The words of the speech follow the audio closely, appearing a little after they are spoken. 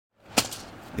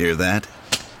Hear that?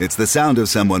 It's the sound of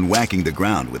someone whacking the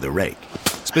ground with a rake.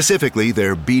 Specifically,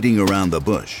 they're beating around the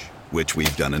bush, which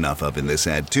we've done enough of in this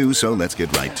ad too, so let's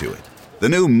get right to it. The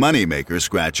new Moneymaker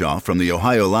scratch-off from the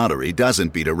Ohio Lottery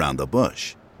doesn't beat around the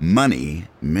bush. Money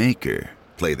Maker.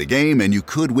 Play the game and you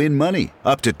could win money,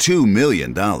 up to $2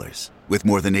 million. With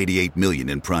more than $88 million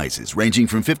in prizes, ranging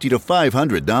from $50 to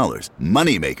 $500,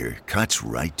 Moneymaker cuts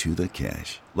right to the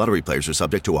cash. Lottery players are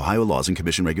subject to Ohio laws and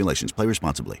commission regulations. Play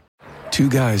responsibly. Two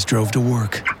guys drove to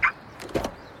work.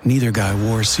 Neither guy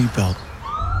wore a seatbelt.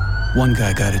 One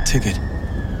guy got a ticket.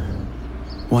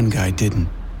 One guy didn't.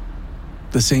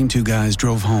 The same two guys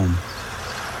drove home.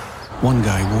 One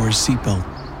guy wore his seatbelt.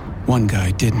 One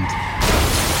guy didn't.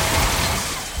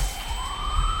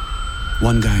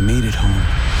 One guy made it home.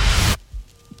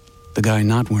 The guy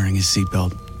not wearing his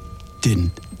seatbelt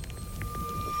didn't.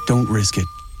 Don't risk it.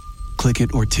 Click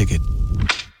it or ticket.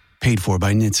 Paid for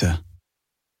by NHTSA.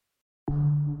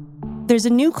 There's a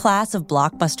new class of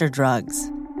blockbuster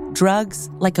drugs. Drugs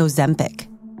like Ozempic.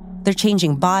 They're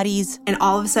changing bodies. And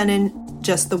all of a sudden,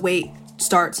 just the weight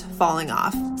starts falling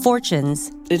off.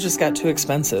 Fortunes. It just got too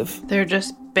expensive. They're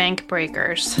just bank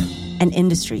breakers. And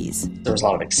industries. There was a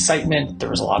lot of excitement. There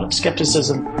was a lot of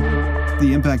skepticism.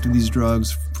 The impact of these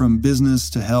drugs from business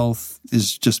to health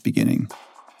is just beginning.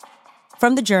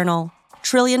 From the Journal, $1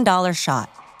 Trillion Shot.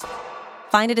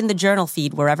 Find it in the Journal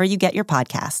feed wherever you get your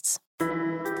podcasts.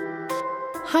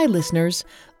 Hi, listeners.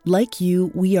 Like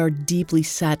you, we are deeply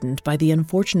saddened by the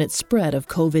unfortunate spread of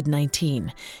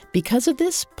COVID-19. Because of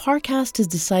this, Parcast has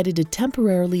decided to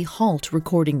temporarily halt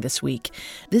recording this week.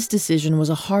 This decision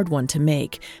was a hard one to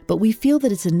make, but we feel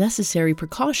that it's a necessary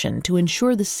precaution to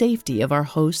ensure the safety of our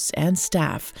hosts and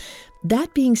staff.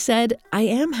 That being said, I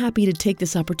am happy to take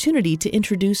this opportunity to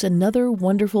introduce another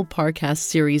wonderful Parcast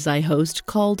series I host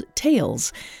called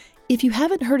Tales. If you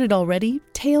haven't heard it already,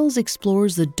 Tales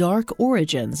explores the dark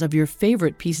origins of your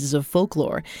favorite pieces of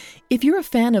folklore. If you're a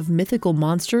fan of Mythical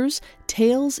Monsters,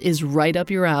 Tales is right up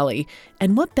your alley.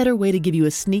 And what better way to give you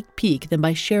a sneak peek than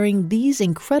by sharing these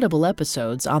incredible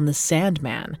episodes on the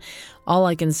Sandman? All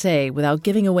I can say, without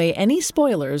giving away any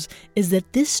spoilers, is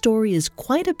that this story is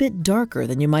quite a bit darker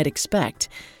than you might expect.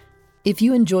 If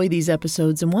you enjoy these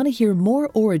episodes and want to hear more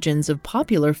origins of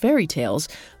popular fairy tales,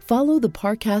 follow the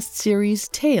Parcast series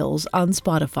Tales on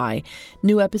Spotify.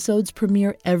 New episodes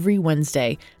premiere every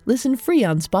Wednesday. Listen free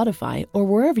on Spotify or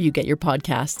wherever you get your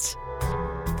podcasts.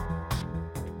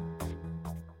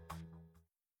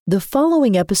 The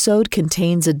following episode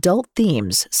contains adult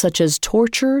themes such as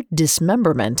torture,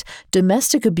 dismemberment,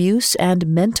 domestic abuse, and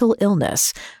mental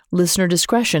illness. Listener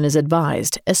discretion is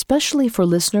advised, especially for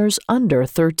listeners under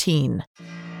 13.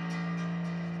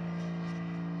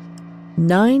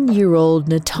 9-year-old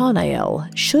Nathanael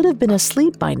should have been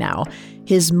asleep by now.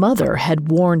 His mother had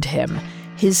warned him.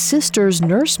 His sister's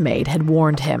nursemaid had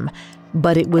warned him.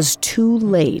 But it was too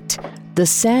late. The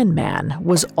Sandman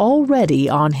was already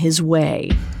on his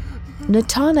way.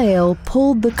 Nathanael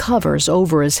pulled the covers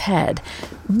over his head.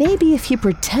 Maybe if he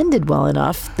pretended well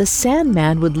enough, the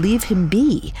Sandman would leave him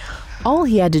be. All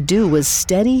he had to do was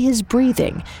steady his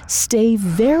breathing, stay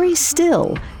very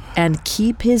still, and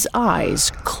keep his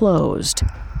eyes closed.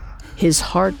 His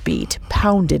heartbeat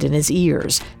pounded in his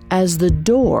ears as the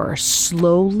door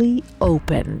slowly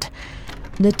opened.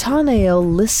 Nathanael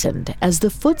listened as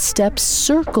the footsteps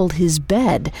circled his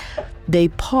bed. They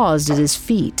paused at his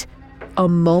feet. A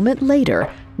moment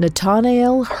later,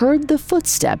 Nathanael heard the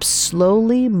footsteps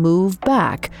slowly move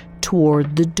back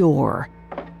toward the door.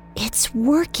 "It's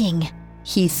working,"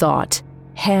 he thought,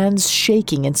 hands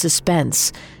shaking in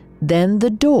suspense. Then the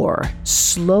door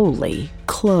slowly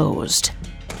closed.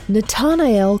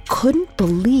 Nathanael couldn't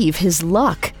believe his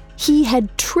luck. He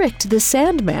had tricked the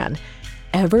Sandman.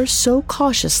 Ever so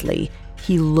cautiously,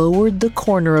 he lowered the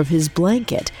corner of his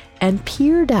blanket and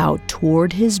peered out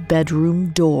toward his bedroom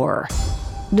door.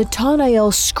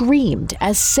 Nathanael screamed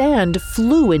as sand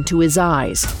flew into his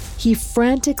eyes. He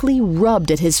frantically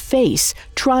rubbed at his face,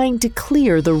 trying to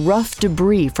clear the rough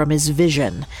debris from his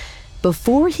vision.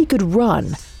 Before he could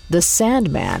run, the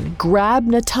Sandman grabbed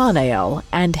Nathanael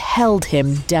and held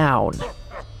him down.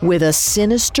 With a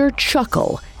sinister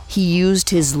chuckle, he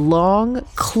used his long,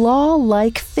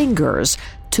 claw-like fingers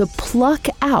to pluck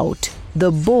out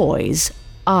the boy's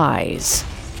eyes.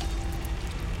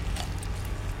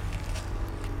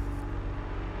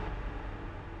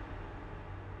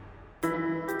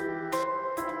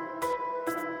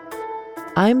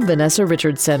 I'm Vanessa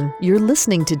Richardson. You're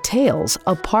listening to Tales,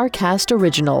 a Parcast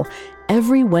original.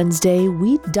 every Wednesday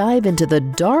we dive into the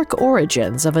dark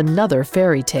origins of another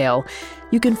fairy tale.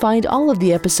 You can find all of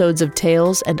the episodes of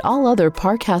Tales and all other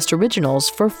Parcast originals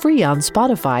for free on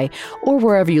Spotify or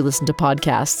wherever you listen to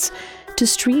podcasts. To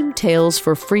stream Tales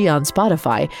for free on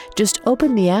Spotify, just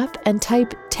open the app and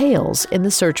type Tales in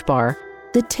the search bar.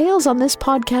 The tales on this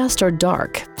podcast are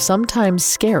dark, sometimes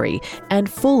scary,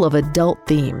 and full of adult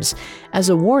themes. As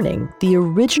a warning, the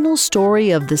original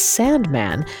story of the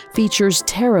Sandman features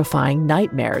terrifying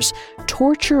nightmares,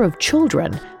 torture of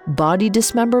children, body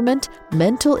dismemberment,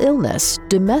 mental illness,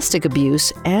 domestic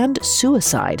abuse, and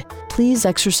suicide. Please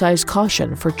exercise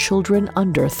caution for children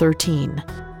under 13.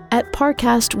 At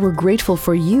Parcast, we're grateful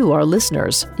for you, our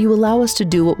listeners. You allow us to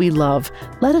do what we love.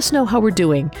 Let us know how we're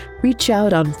doing. Reach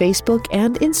out on Facebook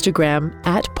and Instagram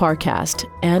at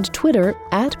Parcast and Twitter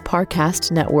at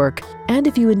Parcast Network. And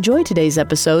if you enjoyed today's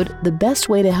episode, the best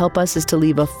way to help us is to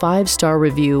leave a 5-star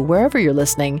review wherever you're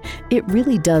listening. It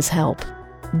really does help.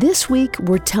 This week,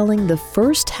 we're telling the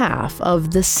first half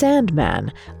of The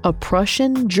Sandman, a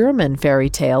Prussian-German fairy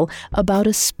tale about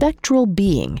a spectral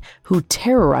being who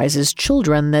terrorizes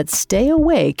children that stay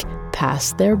awake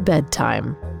past their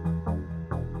bedtime.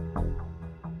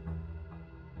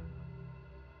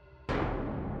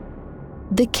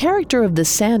 The character of the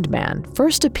Sandman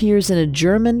first appears in a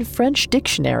German-French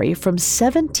dictionary from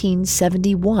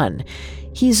 1771.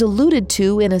 He's alluded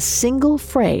to in a single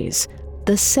phrase,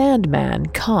 "The Sandman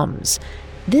comes."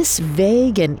 This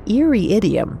vague and eerie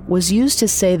idiom was used to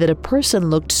say that a person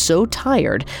looked so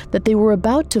tired that they were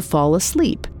about to fall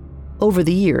asleep. Over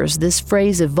the years, this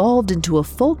phrase evolved into a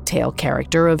folktale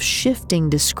character of shifting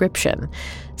description.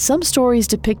 Some stories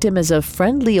depict him as a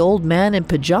friendly old man in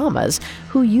pajamas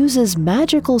who uses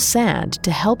magical sand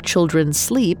to help children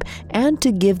sleep and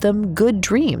to give them good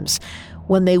dreams.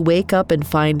 When they wake up and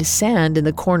find sand in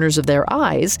the corners of their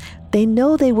eyes, they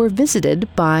know they were visited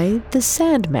by the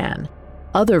Sandman.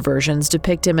 Other versions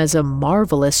depict him as a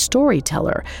marvelous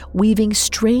storyteller, weaving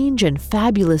strange and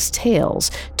fabulous tales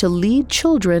to lead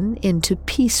children into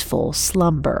peaceful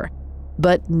slumber.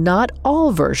 But not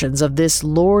all versions of this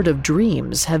Lord of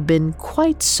Dreams have been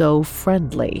quite so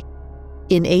friendly.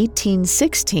 In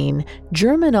 1816,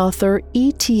 German author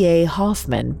E.T.A.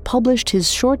 Hoffmann published his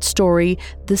short story,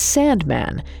 The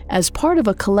Sandman, as part of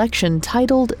a collection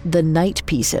titled The Night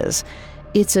Pieces.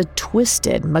 It's a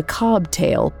twisted, macabre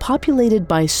tale populated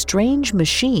by strange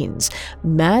machines,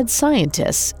 mad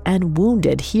scientists, and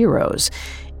wounded heroes.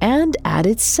 And at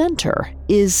its center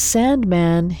is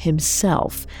Sandman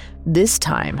himself. This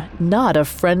time, not a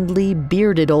friendly,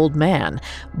 bearded old man,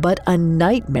 but a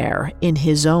nightmare in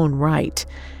his own right.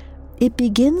 It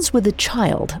begins with a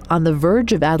child on the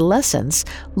verge of adolescence,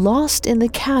 lost in the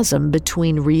chasm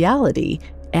between reality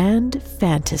and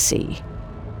fantasy.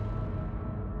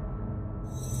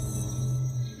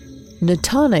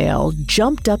 Nathanael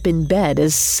jumped up in bed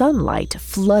as sunlight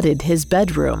flooded his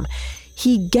bedroom.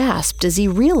 He gasped as he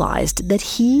realized that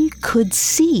he could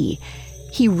see.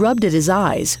 He rubbed at his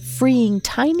eyes, freeing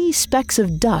tiny specks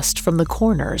of dust from the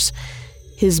corners.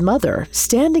 His mother,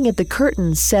 standing at the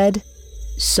curtain, said,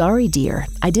 "Sorry, dear,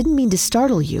 I didn't mean to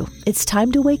startle you. It's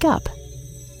time to wake up."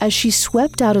 As she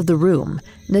swept out of the room,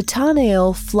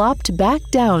 Nathanael flopped back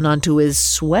down onto his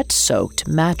sweat-soaked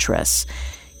mattress.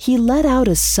 He let out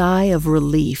a sigh of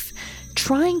relief,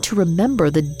 trying to remember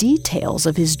the details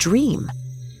of his dream.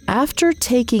 After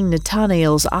taking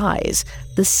Nathanael's eyes,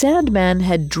 the Sandman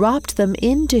had dropped them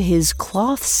into his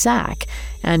cloth sack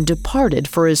and departed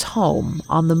for his home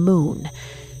on the moon.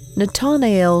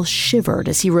 Nathanael shivered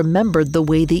as he remembered the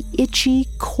way the itchy,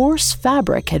 coarse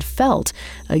fabric had felt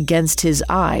against his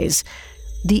eyes.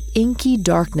 The inky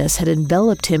darkness had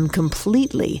enveloped him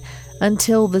completely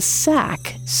until the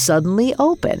sack suddenly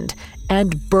opened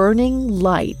and burning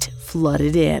light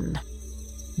flooded in.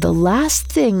 The last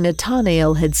thing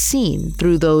Nathanael had seen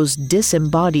through those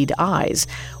disembodied eyes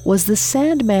was the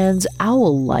Sandman's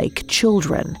owl-like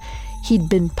children. He'd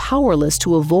been powerless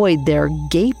to avoid their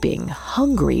gaping,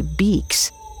 hungry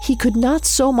beaks. He could not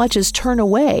so much as turn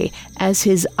away as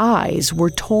his eyes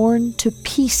were torn to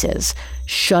pieces,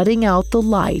 shutting out the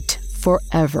light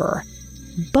forever.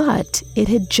 But it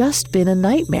had just been a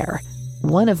nightmare.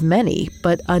 One of many,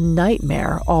 but a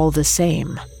nightmare all the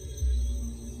same.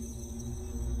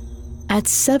 At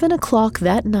 7 o'clock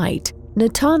that night,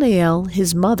 Nathanael,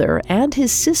 his mother, and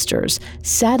his sisters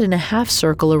sat in a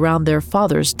half-circle around their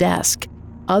father's desk.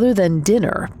 Other than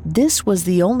dinner, this was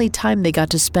the only time they got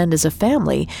to spend as a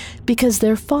family because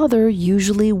their father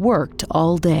usually worked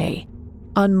all day.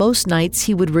 On most nights,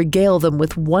 he would regale them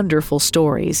with wonderful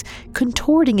stories,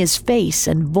 contorting his face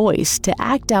and voice to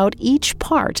act out each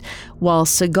part while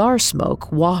cigar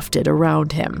smoke wafted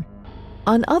around him.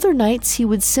 On other nights, he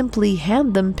would simply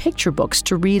hand them picture books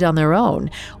to read on their own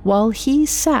while he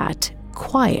sat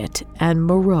quiet and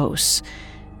morose.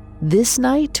 This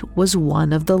night was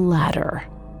one of the latter.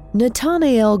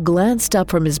 Nathanael glanced up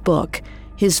from his book.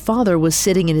 His father was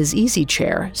sitting in his easy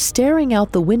chair, staring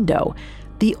out the window.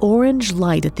 The orange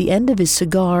light at the end of his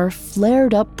cigar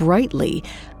flared up brightly,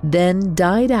 then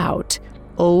died out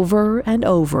over and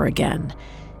over again.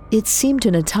 It seemed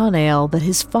to Nathanael that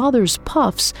his father's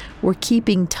puffs were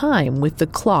keeping time with the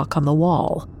clock on the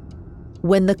wall.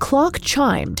 When the clock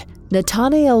chimed,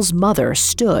 Nathanael's mother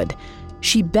stood.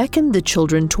 She beckoned the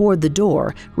children toward the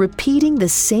door, repeating the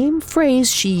same phrase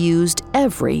she used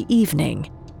every evening.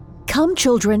 "Come,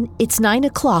 children, it's 9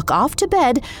 o'clock, off to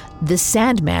bed. The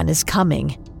Sandman is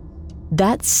coming."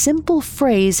 That simple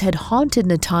phrase had haunted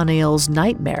Nathanael's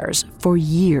nightmares for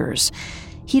years.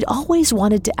 He'd always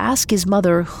wanted to ask his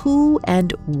mother who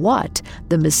and what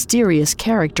the mysterious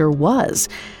character was,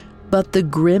 but the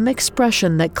grim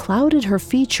expression that clouded her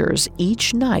features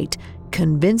each night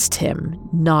convinced him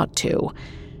not to.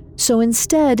 So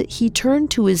instead, he turned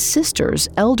to his sister's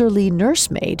elderly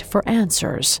nursemaid for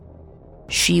answers.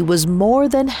 She was more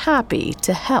than happy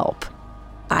to help.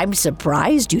 "I'm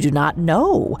surprised you do not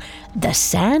know. The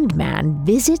Sandman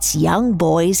visits young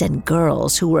boys and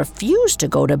girls who refuse to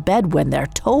go to bed when they're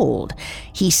told.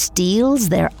 He steals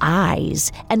their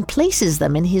eyes and places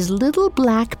them in his little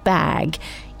black bag.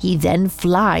 He then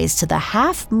flies to the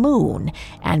half moon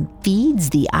and feeds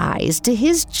the eyes to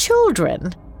his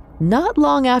children." Not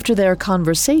long after their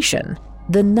conversation,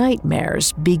 the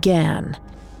nightmares began.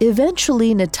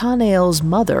 Eventually, Nathanael's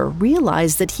mother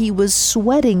realized that he was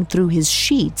sweating through his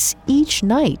sheets each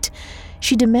night.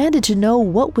 She demanded to know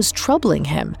what was troubling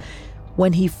him.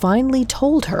 When he finally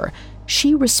told her,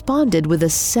 she responded with a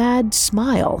sad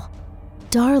smile.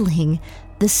 "Darling,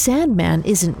 the Sandman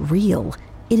isn't real.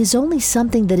 It is only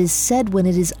something that is said when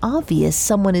it is obvious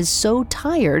someone is so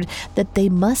tired that they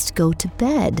must go to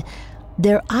bed.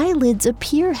 Their eyelids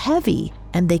appear heavy,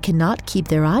 and they cannot keep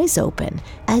their eyes open,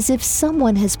 as if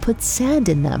someone has put sand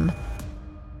in them."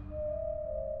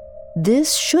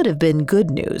 This should have been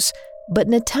good news, but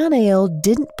Nathanael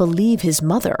didn't believe his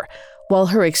mother. While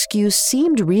her excuse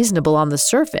seemed reasonable on the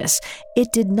surface,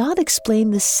 it did not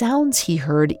explain the sounds he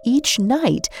heard each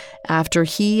night after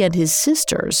he and his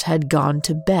sisters had gone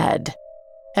to bed.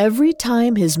 Every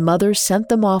time his mother sent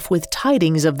them off with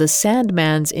tidings of the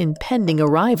Sandman's impending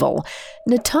arrival,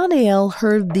 Nathanael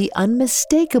heard the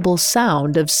unmistakable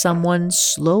sound of someone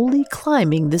slowly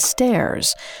climbing the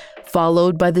stairs,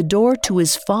 followed by the door to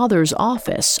his father's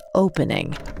office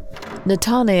opening.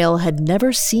 Nathanael had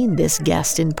never seen this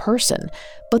guest in person,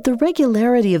 but the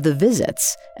regularity of the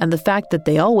visits and the fact that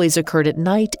they always occurred at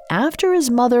night after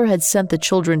his mother had sent the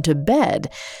children to bed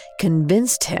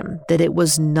convinced him that it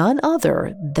was none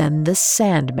other than the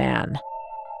Sandman.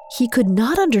 He could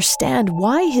not understand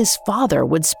why his father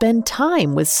would spend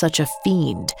time with such a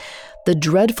fiend. The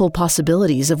dreadful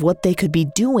possibilities of what they could be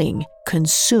doing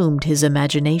consumed his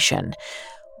imagination.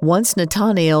 Once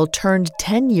Nathanael turned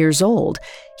 10 years old,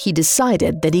 he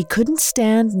decided that he couldn't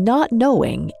stand not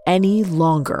knowing any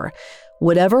longer.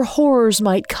 Whatever horrors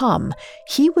might come,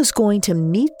 he was going to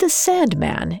meet the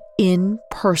Sandman in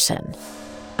person.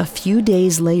 A few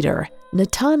days later,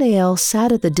 Nathanael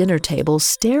sat at the dinner table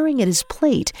staring at his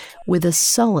plate with a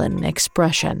sullen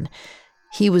expression.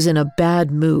 He was in a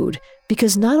bad mood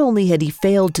because not only had he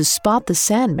failed to spot the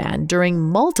Sandman during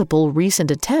multiple recent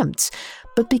attempts,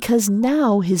 but because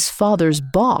now his father's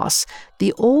boss,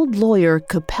 the old lawyer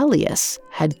Coppelius,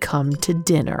 had come to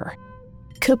dinner.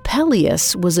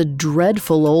 Coppelius was a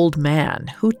dreadful old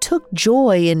man who took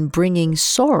joy in bringing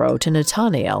sorrow to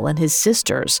Nathanael and his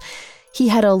sisters. He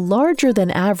had a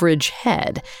larger-than-average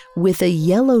head with a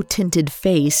yellow-tinted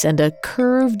face and a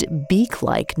curved,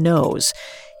 beak-like nose.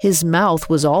 His mouth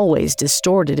was always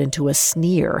distorted into a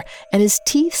sneer, and his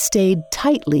teeth stayed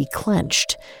tightly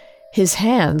clenched. His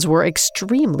hands were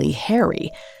extremely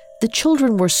hairy. The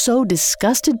children were so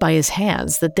disgusted by his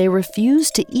hands that they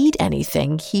refused to eat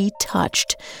anything he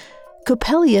touched.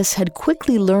 Coppelius had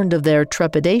quickly learned of their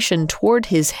trepidation toward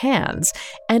his hands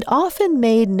and often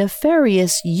made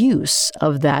nefarious use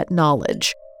of that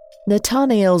knowledge.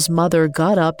 Nathanael's mother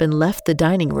got up and left the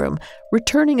dining room,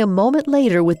 returning a moment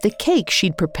later with the cake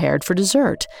she'd prepared for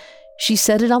dessert. She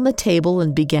set it on the table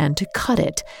and began to cut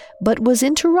it, but was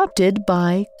interrupted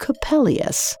by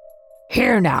Coppelius.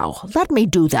 "Here now, let me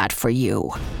do that for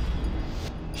you,"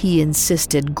 he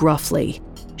insisted gruffly.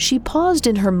 She paused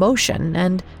in her motion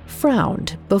and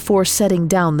frowned before setting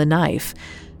down the knife.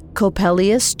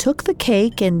 Coppelius took the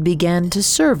cake and began to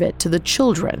serve it to the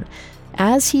children.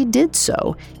 As he did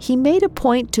so, he made a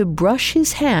point to brush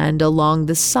his hand along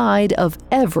the side of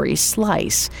every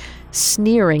slice,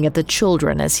 sneering at the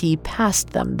children as he passed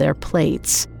them their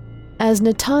plates. As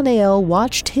Nathanael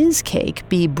watched his cake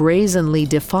be brazenly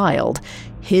defiled,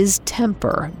 his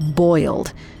temper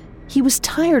boiled. He was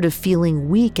tired of feeling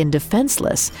weak and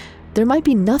defenseless. There might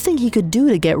be nothing he could do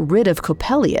to get rid of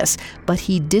Coppelius, but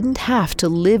he didn't have to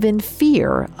live in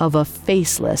fear of a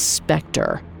faceless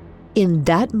specter. In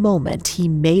that moment, he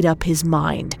made up his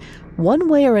mind. One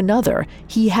way or another,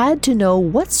 he had to know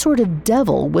what sort of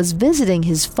devil was visiting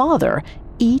his father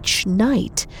each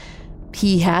night.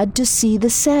 He had to see the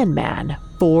Sandman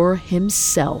for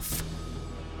himself.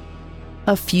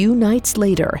 A few nights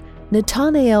later,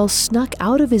 Nathanael snuck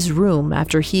out of his room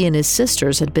after he and his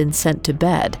sisters had been sent to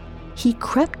bed. He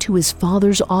crept to his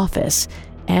father's office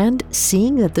and,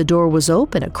 seeing that the door was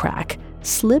open a crack,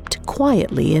 slipped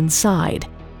quietly inside.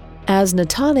 As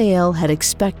Nathanael had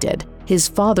expected, his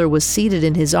father was seated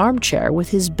in his armchair with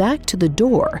his back to the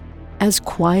door. As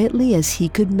quietly as he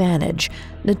could manage,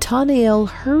 Nathanael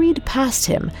hurried past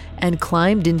him and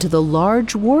climbed into the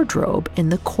large wardrobe in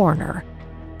the corner.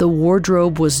 The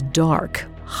wardrobe was dark,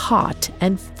 hot,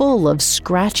 and full of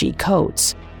scratchy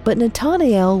coats, but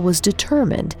Nathanael was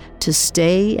determined to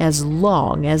stay as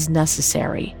long as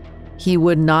necessary. He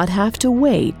would not have to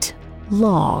wait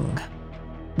long.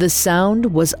 The sound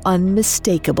was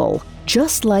unmistakable.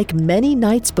 Just like many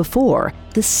nights before,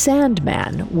 the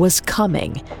Sandman was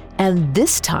coming, and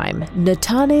this time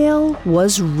Nathanael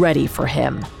was ready for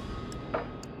him.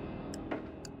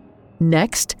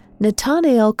 Next,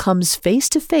 Nathanael comes face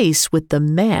to face with the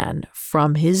man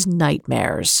from his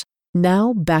nightmares.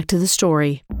 Now back to the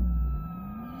story.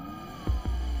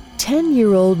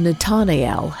 10-year-old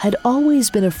Nathanael had always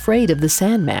been afraid of the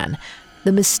Sandman,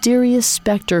 the mysterious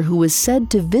specter who was said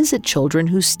to visit children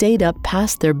who stayed up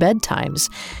past their bedtimes.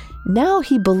 Now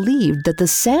he believed that the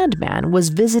Sandman was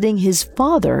visiting his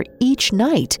father each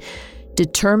night.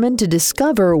 Determined to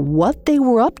discover what they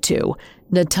were up to,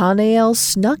 Nathanael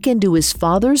snuck into his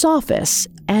father's office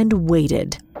and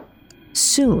waited.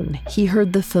 Soon, he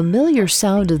heard the familiar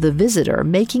sound of the visitor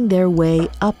making their way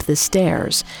up the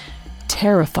stairs.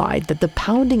 Terrified that the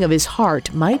pounding of his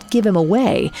heart might give him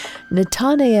away,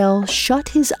 Nathanael shut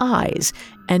his eyes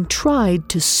and tried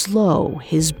to slow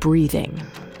his breathing.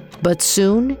 But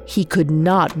soon he could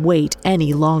not wait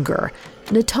any longer.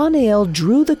 Nathanael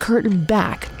drew the curtain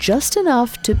back just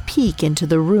enough to peek into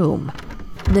the room.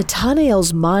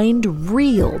 Nathanael's mind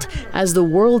reeled as the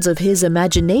worlds of his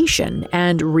imagination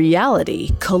and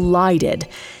reality collided.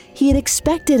 He had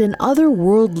expected an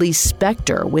otherworldly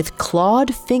specter with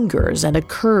clawed fingers and a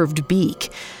curved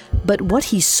beak, but what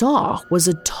he saw was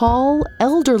a tall,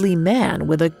 elderly man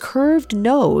with a curved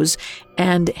nose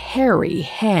and hairy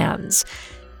hands.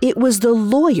 It was the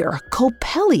lawyer,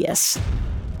 Coppelius.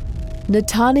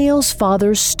 Nathanael's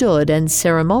father stood and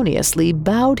ceremoniously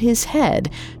bowed his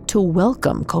head to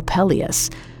welcome Coppelius.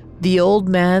 The old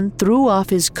man threw off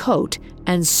his coat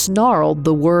and snarled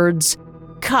the words,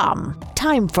 "Come,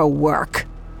 time for work."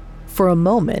 For a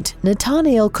moment,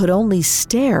 Nathanael could only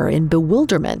stare in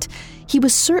bewilderment. He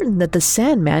was certain that the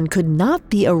Sandman could not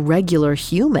be a regular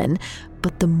human,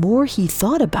 but the more he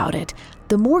thought about it,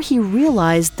 the more he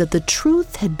realized that the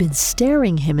truth had been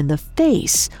staring him in the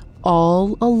face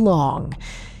all along.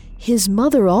 His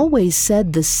mother always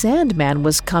said the Sandman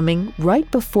was coming right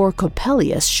before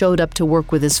Coppelius showed up to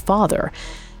work with his father.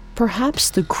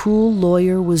 Perhaps the cruel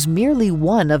lawyer was merely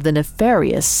one of the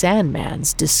nefarious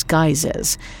Sandman's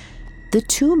disguises. The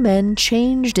two men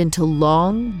changed into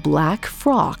long, black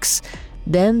frocks.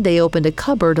 Then they opened a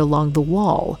cupboard along the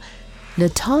wall.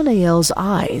 Nathanael's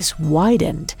eyes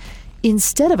widened.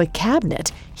 Instead of a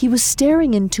cabinet, he was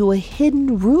staring into a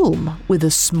hidden room with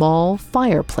a small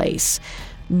fireplace.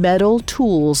 Metal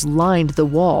tools lined the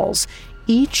walls,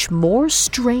 each more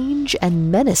strange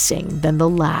and menacing than the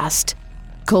last.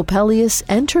 Coppelius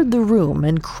entered the room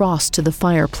and crossed to the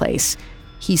fireplace.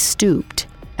 He stooped,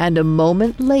 and a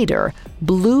moment later,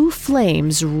 blue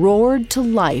flames roared to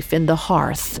life in the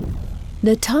hearth.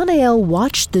 Nathanael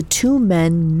watched the two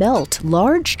men melt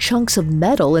large chunks of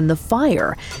metal in the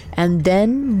fire and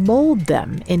then mold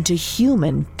them into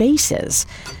human faces.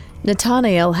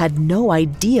 Nathanael had no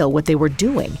idea what they were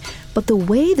doing, but the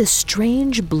way the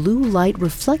strange blue light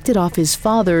reflected off his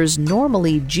father's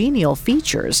normally genial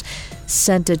features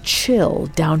sent a chill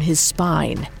down his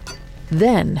spine.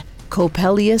 Then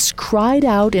Coppelius cried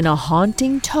out in a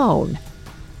haunting tone,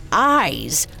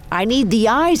 "Eyes! I need the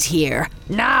eyes here,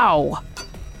 now!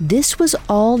 This was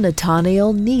all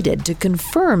Nathanael needed to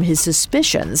confirm his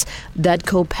suspicions that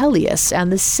Coppelius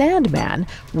and the Sandman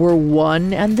were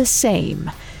one and the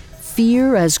same.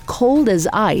 Fear as cold as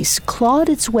ice clawed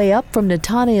its way up from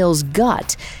Nathanael's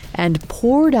gut and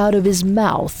poured out of his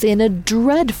mouth in a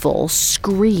dreadful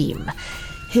scream.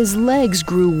 His legs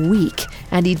grew weak,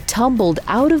 and he tumbled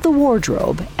out of the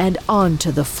wardrobe and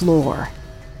onto the floor.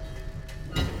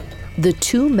 The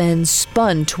two men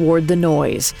spun toward the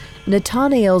noise.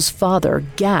 Nathanael's father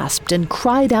gasped and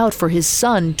cried out for his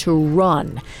son to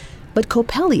run. But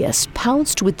Coppelius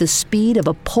pounced with the speed of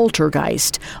a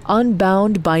poltergeist,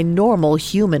 unbound by normal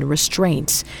human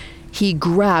restraints. He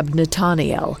grabbed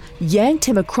Nathanael, yanked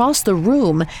him across the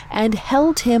room, and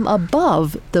held him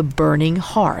above the burning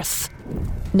hearth.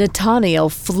 Nathanael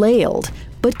flailed,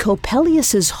 but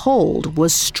Coppelius's hold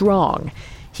was strong.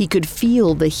 He could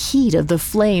feel the heat of the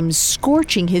flames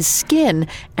scorching his skin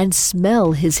and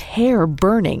smell his hair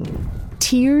burning.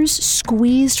 Tears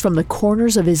squeezed from the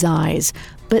corners of his eyes,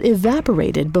 but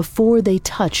evaporated before they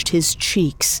touched his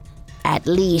cheeks. At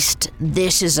least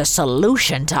this is a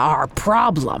solution to our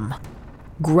problem,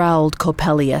 growled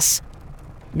Coppelius.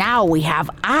 Now we have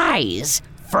eyes,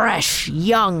 fresh,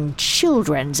 young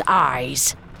children's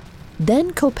eyes.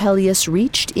 Then Coppelius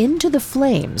reached into the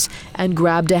flames and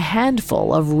grabbed a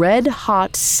handful of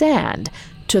red-hot sand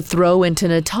to throw into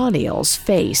Nathanael's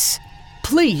face.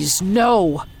 Please,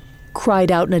 no,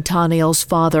 cried out Nathanael's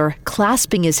father,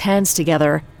 clasping his hands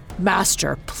together.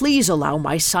 Master, please allow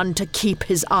my son to keep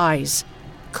his eyes.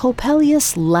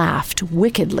 Coppelius laughed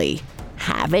wickedly.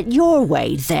 Have it your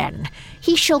way, then.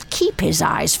 He shall keep his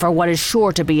eyes for what is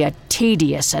sure to be a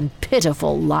tedious and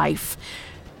pitiful life.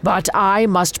 But I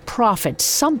must profit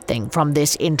something from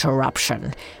this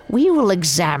interruption. We will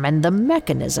examine the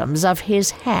mechanisms of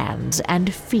his hands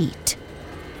and feet.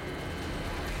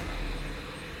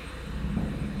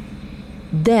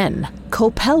 Then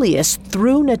Coppelius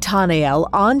threw Nathanael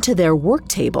onto their work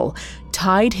table,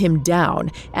 tied him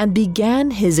down, and began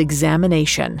his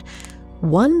examination.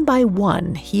 One by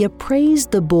one, he appraised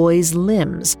the boy's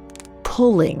limbs,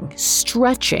 pulling,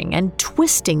 stretching, and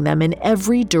twisting them in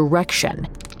every direction.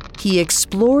 He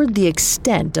explored the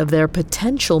extent of their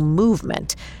potential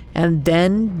movement and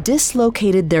then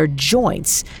dislocated their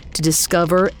joints to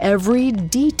discover every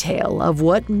detail of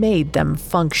what made them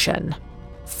function.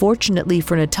 Fortunately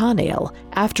for Nathanael,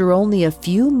 after only a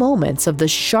few moments of the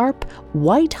sharp,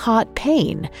 white-hot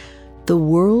pain, the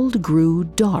world grew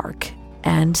dark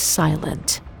and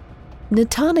silent.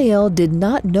 Nathanael did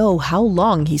not know how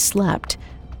long he slept.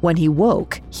 When he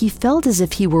woke, he felt as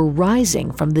if he were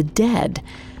rising from the dead.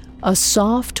 A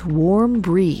soft, warm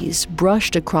breeze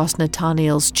brushed across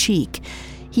Nathanael's cheek.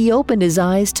 He opened his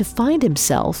eyes to find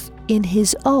himself in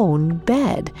his own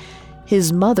bed.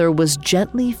 His mother was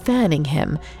gently fanning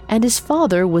him, and his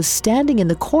father was standing in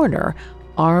the corner,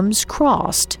 arms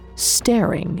crossed,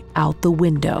 staring out the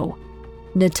window.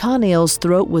 Nathanael's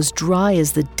throat was dry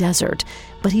as the desert,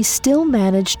 but he still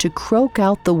managed to croak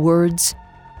out the words,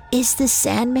 "Is the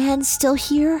Sandman still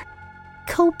here?"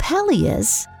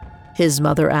 "Coppelius?" his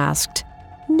mother asked.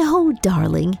 "No,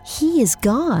 darling, he is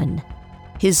gone."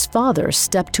 His father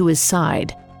stepped to his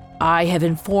side. I have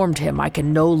informed him I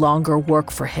can no longer work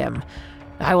for him.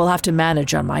 I will have to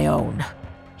manage on my own.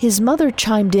 His mother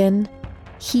chimed in,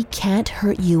 "He can't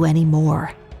hurt you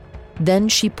anymore." Then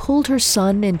she pulled her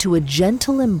son into a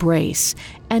gentle embrace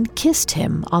and kissed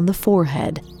him on the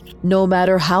forehead. No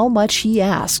matter how much he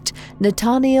asked,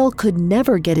 Nathanael could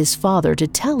never get his father to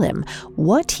tell him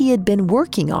what he had been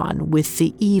working on with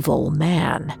the evil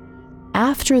man.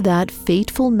 After that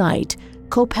fateful night,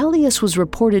 Coppelius was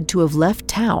reported to have left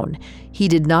town. He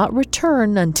did not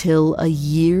return until a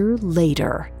year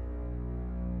later.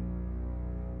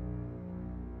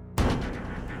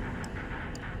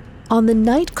 On the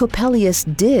night Coppelius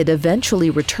did eventually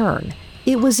return,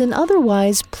 it was an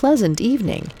otherwise pleasant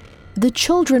evening. The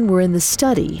children were in the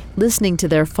study, listening to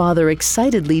their father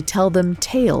excitedly tell them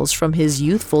tales from his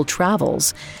youthful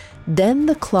travels. Then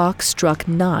the clock struck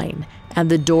 9, and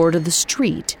the door to the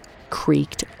street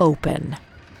creaked open.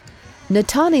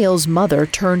 Nathanael's mother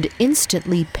turned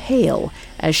instantly pale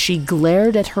as she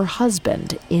glared at her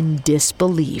husband in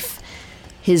disbelief.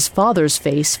 His father's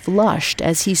face flushed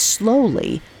as he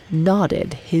slowly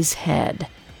nodded his head.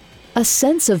 A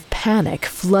sense of panic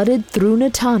flooded through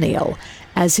Nathanael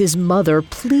as his mother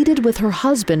pleaded with her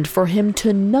husband for him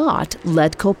to not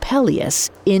let Coppelius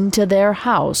into their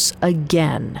house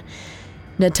again.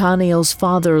 Nathanael's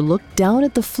father looked down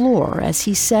at the floor as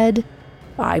he said,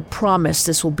 I promise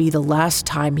this will be the last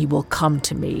time he will come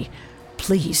to me.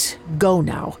 Please, go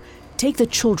now. Take the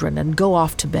children and go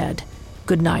off to bed.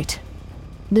 Good night."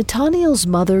 Nathanael's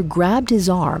mother grabbed his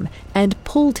arm and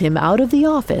pulled him out of the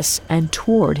office and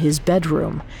toward his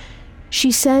bedroom.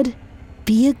 She said,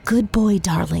 "Be a good boy,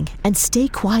 darling, and stay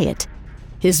quiet."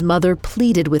 His mother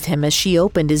pleaded with him as she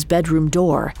opened his bedroom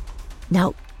door.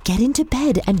 "Now get into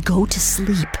bed and go to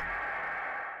sleep."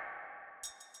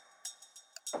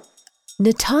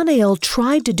 Nathanael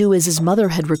tried to do as his mother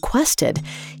had requested.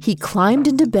 He climbed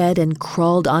into bed and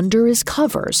crawled under his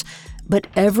covers, but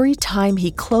every time he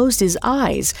closed his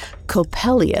eyes,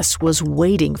 Coppelius was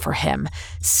waiting for him,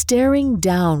 staring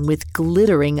down with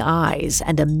glittering eyes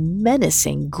and a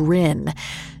menacing grin.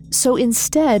 So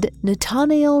instead,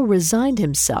 Nathanael resigned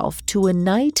himself to a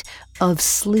night of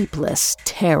sleepless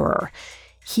terror.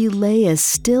 He lay as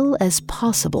still as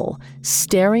possible,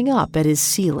 staring up at his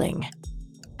ceiling.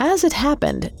 As it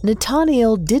happened,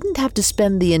 Nathanael didn't have to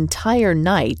spend the entire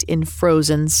night in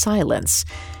frozen silence.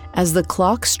 As the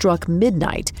clock struck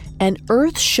midnight, an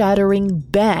earth-shattering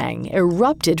bang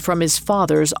erupted from his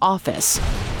father's office.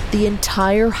 The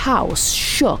entire house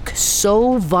shook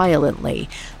so violently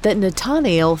that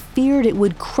Nathanael feared it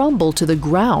would crumble to the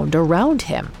ground around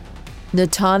him.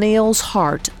 Nathanael's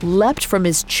heart leapt from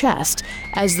his chest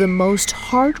as the most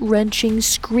heart-wrenching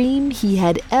scream he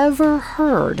had ever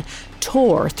heard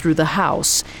tore through the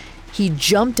house. He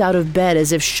jumped out of bed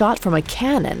as if shot from a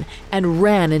cannon and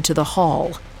ran into the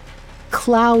hall.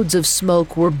 Clouds of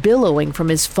smoke were billowing from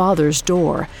his father's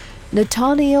door.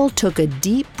 Nathanael took a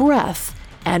deep breath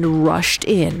and rushed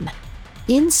in.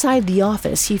 Inside the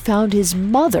office, he found his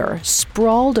mother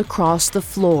sprawled across the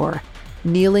floor.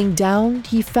 Kneeling down,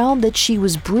 he found that she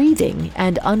was breathing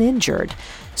and uninjured,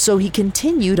 so he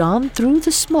continued on through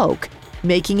the smoke,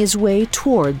 making his way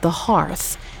toward the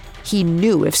hearth. He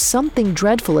knew if something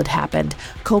dreadful had happened,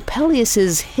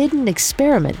 Coppelius's hidden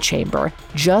experiment chamber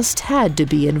just had to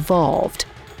be involved.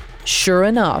 Sure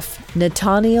enough,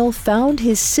 Nathanael found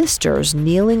his sisters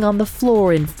kneeling on the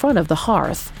floor in front of the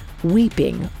hearth,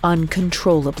 weeping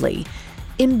uncontrollably.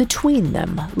 In between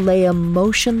them lay a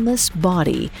motionless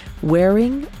body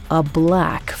wearing a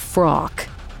black frock.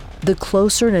 The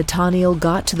closer Nathanael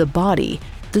got to the body,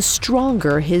 the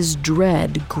stronger his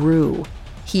dread grew.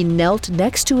 He knelt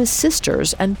next to his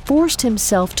sisters and forced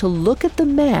himself to look at the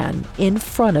man in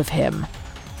front of him.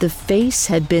 The face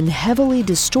had been heavily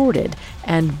distorted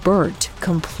and burnt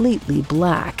completely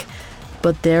black,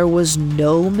 but there was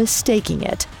no mistaking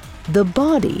it. The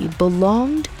body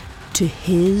belonged to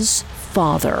his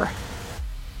father.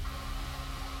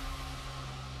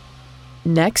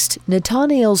 Next,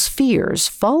 Nathanael's fears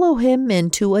follow him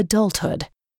into adulthood.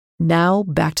 Now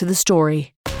back to the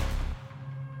story.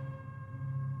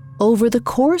 Over the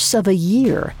course of a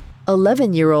year,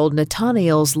 11-year-old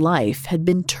Nathanael's life had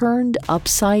been turned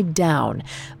upside down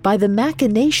by the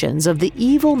machinations of the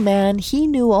evil man he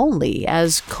knew only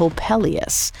as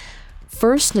Coppelius.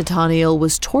 First, Nathanael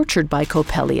was tortured by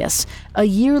Coppelius. A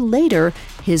year later,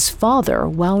 his father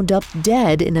wound up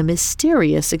dead in a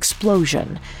mysterious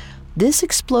explosion. This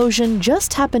explosion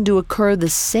just happened to occur the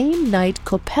same night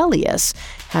Coppelius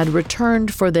had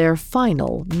returned for their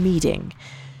final meeting.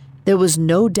 There was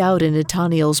no doubt in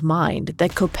Nathanael's mind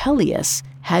that Coppelius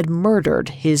had murdered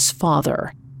his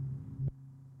father.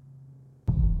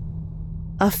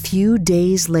 A few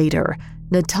days later,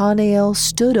 Nathanael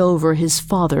stood over his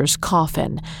father's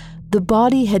coffin. The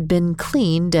body had been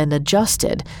cleaned and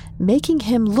adjusted, making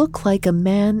him look like a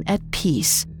man at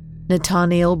peace.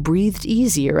 Nathanael breathed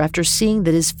easier after seeing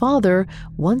that his father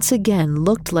once again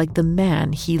looked like the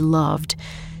man he loved.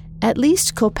 At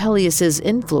least Coppelius's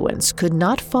influence could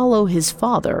not follow his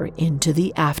father into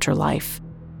the afterlife.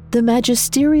 The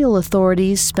magisterial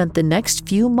authorities spent the next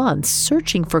few months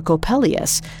searching for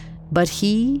Coppelius, but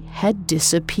he had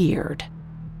disappeared.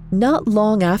 Not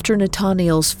long after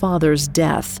Nathanael's father's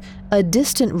death, a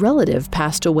distant relative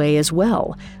passed away as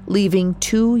well, leaving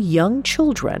 2 young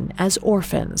children as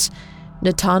orphans.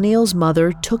 Nathanael's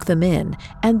mother took them in,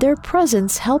 and their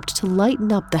presence helped to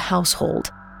lighten up the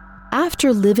household.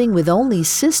 After living with only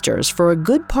sisters for a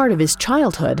good part of his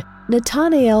childhood,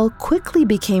 Nathanael quickly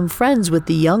became friends with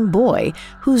the young boy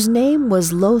whose name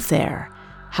was Lothair.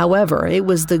 However, it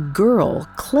was the girl,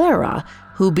 Clara,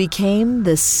 who became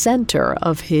the center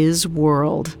of his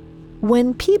world.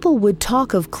 When people would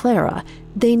talk of Clara,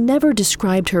 they never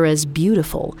described her as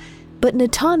beautiful, but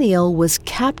Nathanael was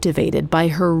captivated by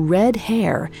her red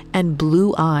hair and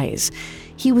blue eyes.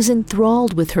 He was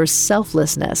enthralled with her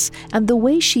selflessness and the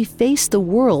way she faced the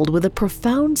world with a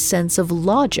profound sense of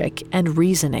logic and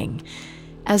reasoning.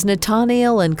 As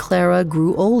Nathanael and Clara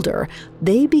grew older,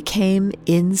 they became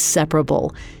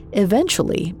inseparable.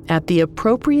 Eventually, at the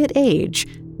appropriate age,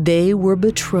 They were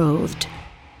betrothed.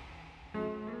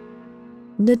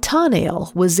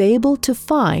 Nathanael was able to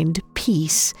find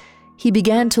peace. He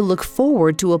began to look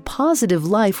forward to a positive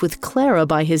life with Clara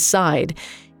by his side.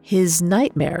 His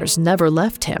nightmares never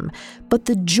left him, but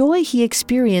the joy he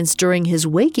experienced during his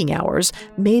waking hours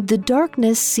made the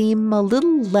darkness seem a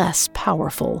little less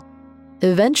powerful.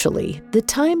 Eventually, the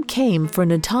time came for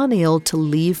Nathanael to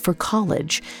leave for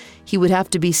college. He would have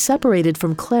to be separated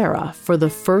from Clara for the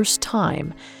first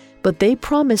time, but they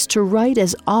promised to write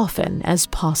as often as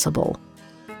possible.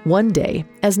 One day,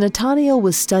 as Nathanael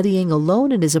was studying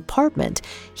alone in his apartment,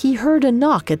 he heard a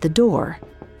knock at the door.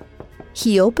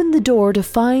 He opened the door to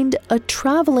find a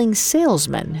traveling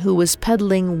salesman who was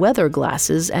peddling weather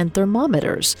glasses and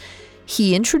thermometers.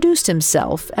 He introduced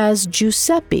himself as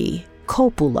Giuseppe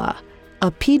Coppola,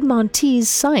 a Piedmontese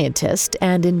scientist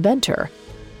and inventor.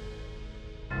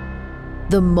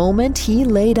 The moment he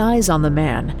laid eyes on the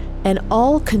man, an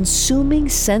all-consuming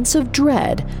sense of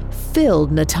dread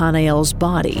filled Nathanael's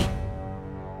body.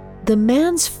 The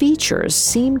man's features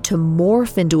seemed to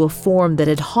morph into a form that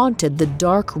had haunted the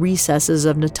dark recesses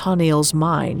of Nathanael's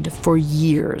mind for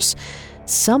years.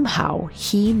 Somehow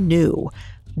he knew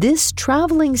this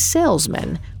traveling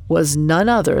salesman was none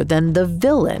other than the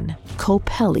villain,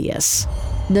 Coppelius.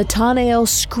 Nathanael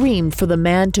screamed for the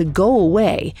man to go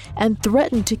away and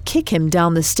threatened to kick him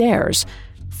down the stairs.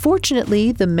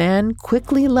 Fortunately, the man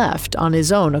quickly left on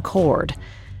his own accord.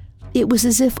 It was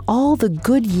as if all the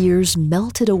good years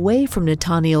melted away from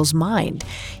Nathanael's mind.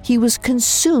 He was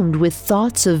consumed with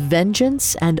thoughts of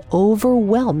vengeance and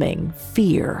overwhelming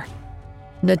fear.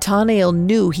 Nathanael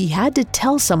knew he had to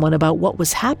tell someone about what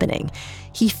was happening.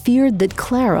 He feared that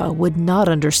Clara would not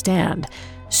understand.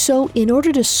 So, in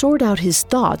order to sort out his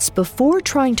thoughts before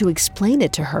trying to explain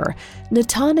it to her,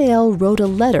 Nathanael wrote a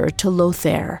letter to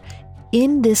Lothair.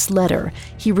 In this letter,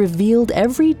 he revealed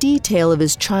every detail of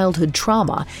his childhood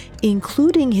trauma,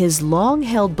 including his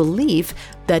long-held belief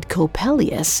that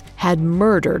Coppelius had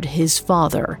murdered his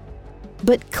father.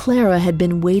 But Clara had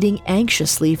been waiting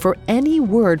anxiously for any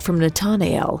word from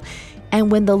Nathanael, and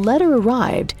when the letter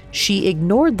arrived, she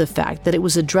ignored the fact that it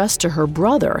was addressed to her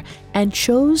brother and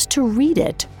chose to read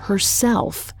it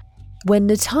herself. When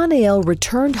Nathanael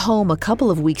returned home a couple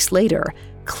of weeks later,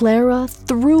 Clara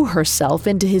threw herself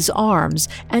into his arms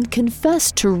and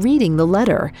confessed to reading the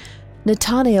letter.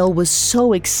 Nathanael was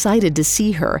so excited to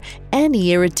see her,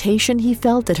 any irritation he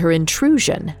felt at her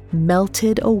intrusion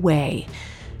melted away.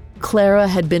 Clara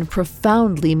had been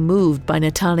profoundly moved by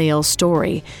Nathanael's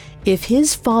story. If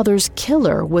his father's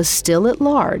killer was still at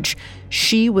large,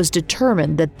 she was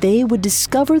determined that they would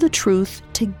discover the truth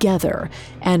together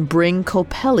and bring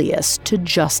Coppelius to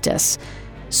justice.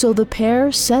 So the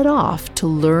pair set off to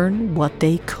learn what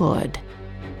they could.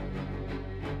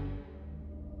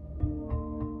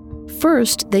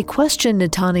 First, they questioned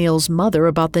Nathanael's mother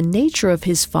about the nature of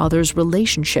his father's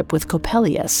relationship with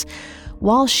Coppelius.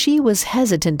 While she was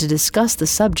hesitant to discuss the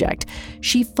subject,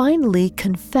 she finally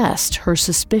confessed her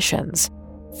suspicions.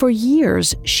 For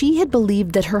years, she had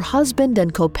believed that her husband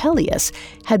and Coppelius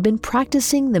had been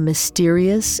practicing the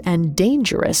mysterious and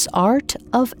dangerous art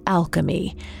of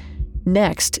alchemy.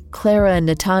 Next, Clara and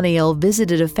Nathanael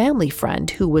visited a family friend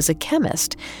who was a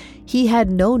chemist. He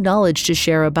had no knowledge to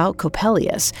share about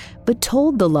Coppelius, but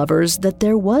told the lovers that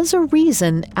there was a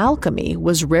reason alchemy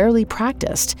was rarely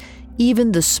practiced.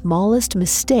 Even the smallest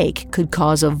mistake could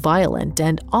cause a violent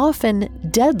and often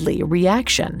deadly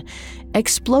reaction.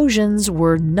 Explosions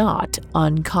were not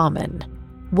uncommon.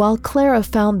 While Clara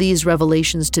found these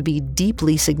revelations to be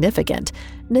deeply significant,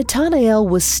 Nathanael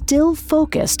was still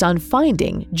focused on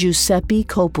finding Giuseppe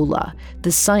Coppola,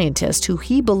 the scientist who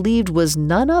he believed was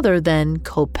none other than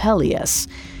Coppelius.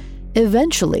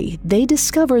 Eventually, they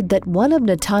discovered that one of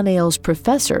Nathanael's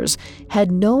professors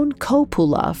had known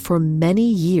Coppola for many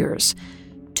years.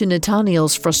 To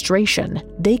Nathanael's frustration,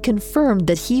 they confirmed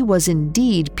that he was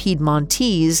indeed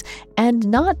Piedmontese and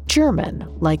not German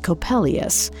like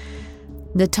Coppelius.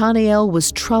 Nathanael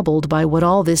was troubled by what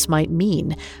all this might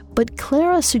mean, but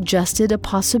Clara suggested a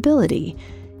possibility.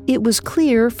 It was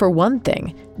clear, for one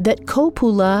thing, that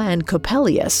Coppola and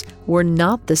Coppelius were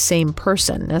not the same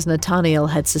person as Nathanael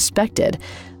had suspected,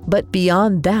 but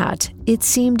beyond that, it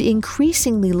seemed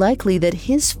increasingly likely that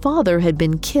his father had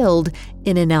been killed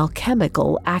in an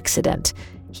alchemical accident.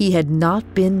 He had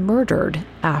not been murdered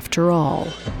after all.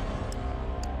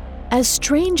 As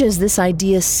strange as this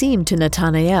idea seemed to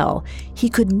Nathanael, he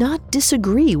could not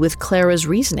disagree with Clara's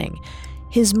reasoning.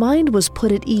 His mind was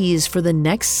put at ease for the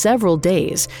next several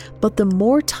days, but the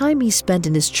more time he spent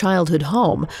in his childhood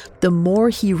home, the more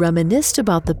he reminisced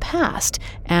about the past,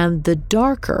 and the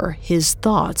darker his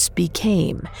thoughts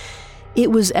became. It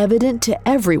was evident to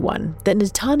everyone that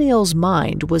Nathanael's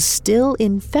mind was still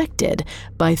infected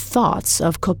by thoughts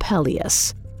of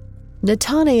Coppelius.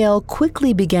 Nathanael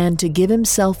quickly began to give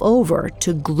himself over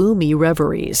to gloomy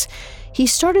reveries. He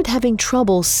started having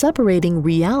trouble separating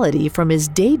reality from his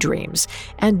daydreams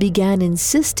and began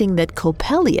insisting that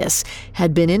Coppelius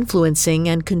had been influencing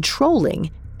and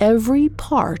controlling every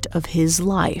part of his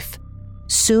life.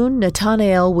 Soon,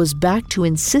 Nathanael was back to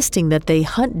insisting that they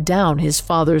hunt down his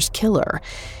father's killer.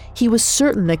 He was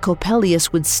certain that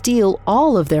Coppelius would steal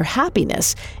all of their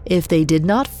happiness if they did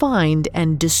not find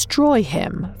and destroy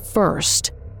him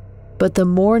first. But the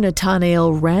more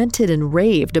Nathanael ranted and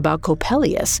raved about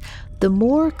Coppelius, the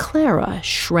more Clara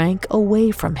shrank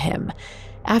away from him.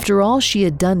 After all she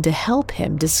had done to help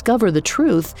him discover the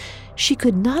truth, she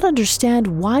could not understand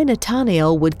why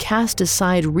Nathanael would cast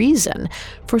aside reason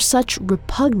for such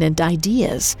repugnant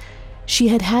ideas. She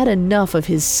had had enough of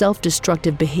his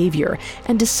self-destructive behavior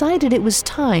and decided it was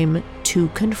time to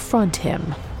confront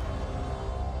him.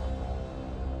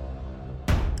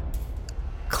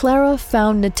 Clara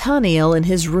found Nathanael in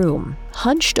his room,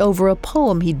 hunched over a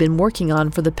poem he'd been working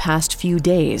on for the past few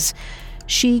days.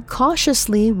 She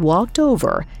cautiously walked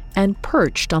over and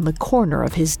perched on the corner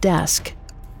of his desk.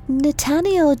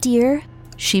 "Nathanael, dear,"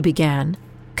 she began,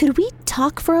 "could we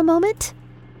talk for a moment?"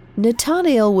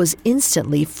 Nathanael was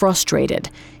instantly frustrated.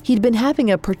 He'd been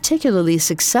having a particularly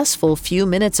successful few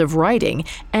minutes of writing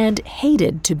and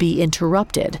hated to be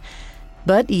interrupted.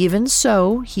 But even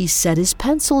so, he set his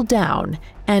pencil down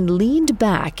and leaned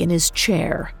back in his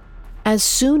chair. As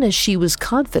soon as she was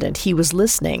confident he was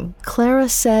listening, Clara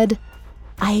said,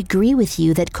 "I agree with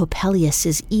you that Coppelius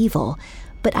is evil,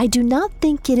 but I do not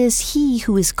think it is he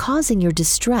who is causing your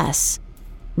distress."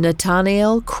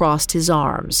 Nathanael crossed his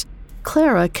arms.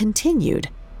 Clara continued,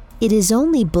 "It is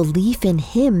only belief in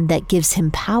him that gives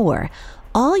him power.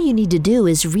 All you need to do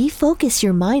is refocus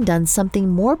your mind on something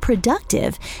more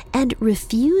productive and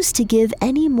refuse to give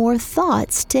any more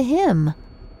thoughts to him."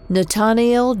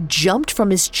 Nathanael jumped from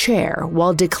his chair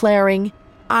while declaring,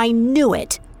 "I knew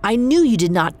it! I knew you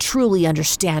did not truly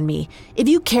understand me. If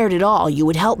you cared at all, you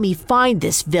would help me find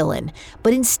this villain.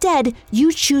 But instead,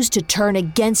 you choose to turn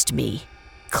against me."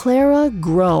 Clara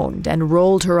groaned and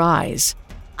rolled her eyes.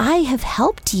 "I have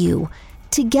helped you.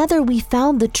 Together we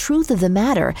found the truth of the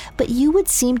matter, but you would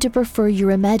seem to prefer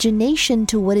your imagination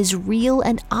to what is real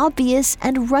and obvious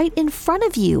and right in front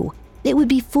of you. It would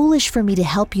be foolish for me to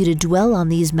help you to dwell on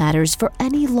these matters for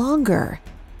any longer."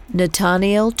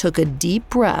 Nathanael took a deep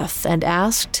breath and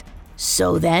asked,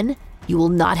 "So then, you will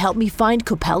not help me find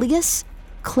Coppelius?"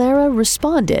 Clara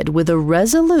responded with a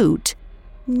resolute,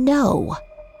 "No."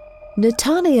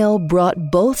 Nathanael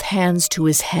brought both hands to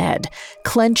his head,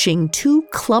 clenching 2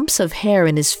 clumps of hair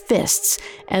in his fists,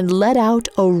 and let out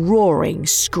a roaring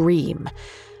scream.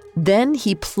 Then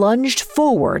he plunged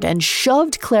forward and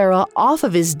shoved Clara off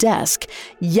of his desk,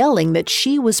 yelling that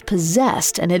she was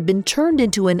possessed and had been turned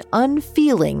into an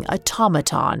unfeeling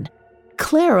automaton.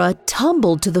 Clara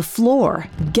tumbled to the floor,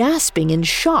 gasping in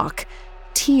shock.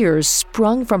 Tears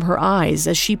sprung from her eyes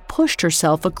as she pushed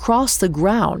herself across the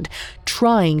ground,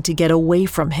 trying to get away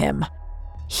from him.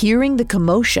 Hearing the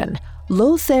commotion,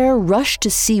 Lothair rushed to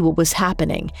see what was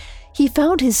happening. He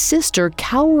found his sister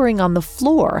cowering on the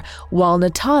floor while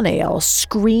Nathanael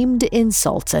screamed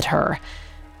insults at her.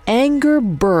 Anger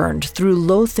burned through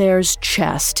Lothair's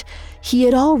chest. He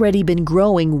had already been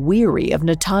growing weary of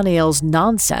Nathanael's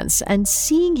nonsense, and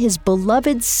seeing his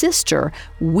beloved sister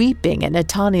weeping at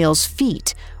Nathanael's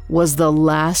feet was the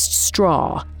last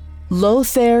straw.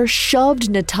 Lothair shoved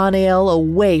Nathanael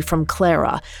away from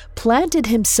Clara, planted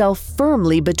himself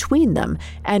firmly between them,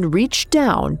 and reached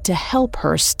down to help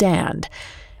her stand.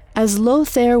 As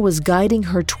Lothair was guiding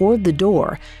her toward the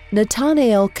door,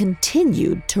 Nathanael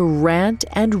continued to rant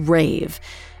and rave.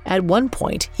 At one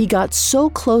point, he got so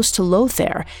close to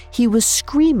Lothair, he was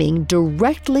screaming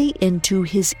directly into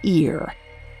his ear.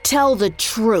 "Tell the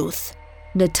truth,"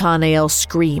 Nathanael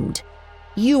screamed.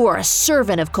 "You are a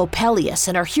servant of Coppelius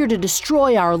and are here to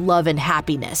destroy our love and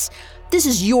happiness. This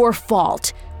is your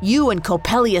fault. You and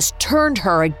Coppelius turned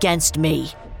her against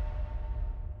me."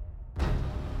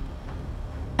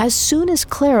 As soon as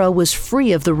Clara was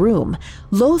free of the room,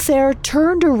 Lothair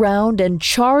turned around and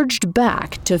charged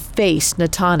back to face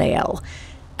Nathanael.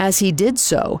 As he did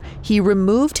so, he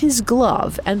removed his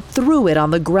glove and threw it on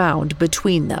the ground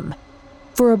between them.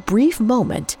 For a brief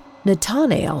moment,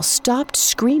 Nathanael stopped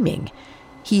screaming.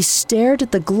 He stared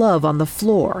at the glove on the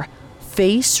floor,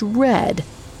 face red,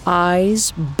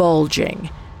 eyes bulging.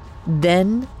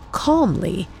 Then,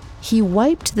 calmly, he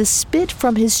wiped the spit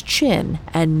from his chin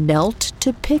and knelt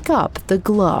to pick up the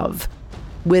glove.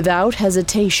 Without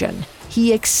hesitation,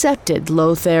 he accepted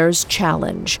Lothair's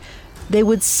challenge. They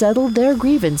would settle their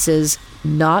grievances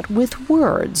not with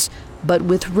words, but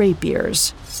with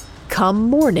rapiers. Come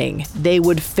morning, they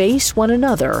would face one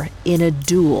another in a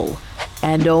duel,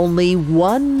 and only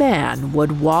one man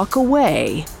would walk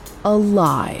away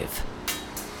alive.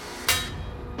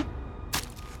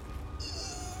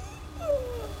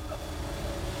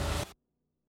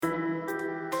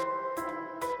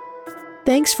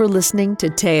 Thanks for listening to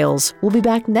Tales. We'll be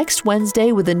back next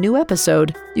Wednesday with a new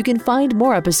episode. You can find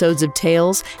more episodes of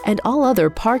Tales and all other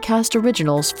Parcast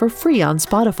originals for free on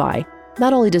Spotify.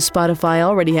 Not only does Spotify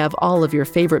already have all of your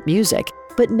favorite music,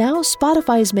 but now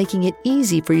Spotify is making it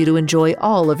easy for you to enjoy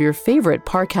all of your favorite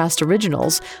Parcast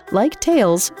originals, like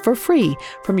Tales, for free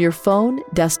from your phone,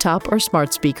 desktop, or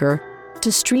smart speaker.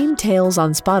 To stream Tales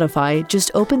on Spotify, just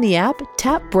open the app,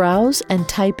 tap Browse, and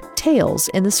type Tales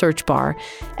in the search bar.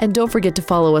 And don't forget to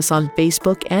follow us on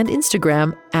Facebook and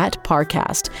Instagram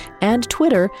 @Parcast and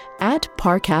Twitter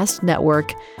 @Parcast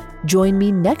Network. Join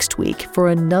me next week for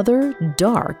another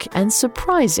dark and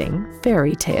surprising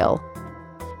fairy tale.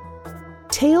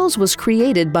 Tales was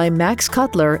created by Max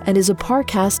Cutler and is a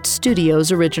Parcast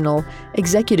Studios original.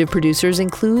 Executive producers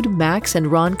include Max and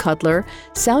Ron Cutler,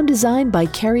 sound design by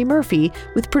Carrie Murphy,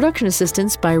 with production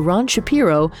assistance by Ron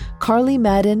Shapiro, Carly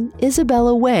Madden,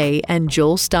 Isabella Way, and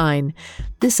Joel Stein.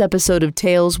 This episode of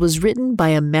Tales was written by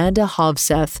Amanda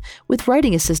Hovseth, with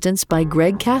writing assistance by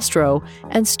Greg Castro,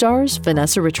 and stars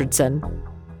Vanessa Richardson.